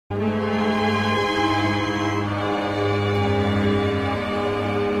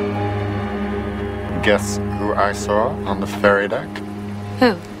Guess who I saw on the ferry deck?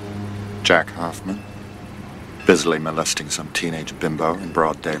 Who? Jack Hoffman. Busily molesting some teenage bimbo in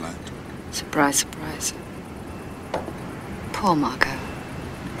broad daylight. Surprise, surprise. Poor Margot.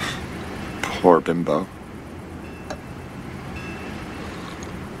 Poor bimbo.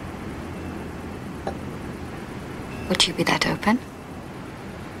 Would you be that open?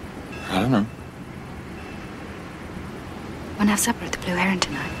 I don't know. Wanna have supper at the Blue Heron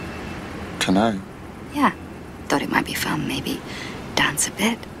tonight? Tonight? Yeah. Thought it might be fun, maybe dance a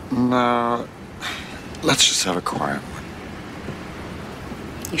bit. No. Let's just have a quiet one.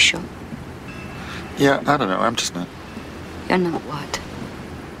 You sure? Yeah, I don't know. I'm just not You're not what?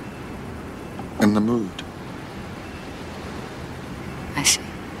 in the mood. I see.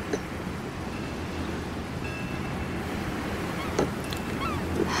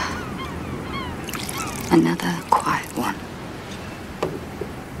 Another quiet one.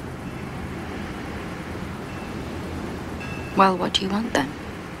 Well, what do you want then?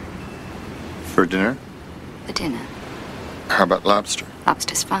 For dinner? For dinner? How about lobster?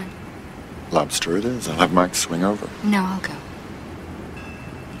 Lobster's fine. Lobster it is. I'll have Mike swing over. No, I'll go.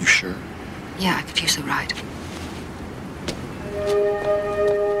 You sure? Yeah, I could use a ride.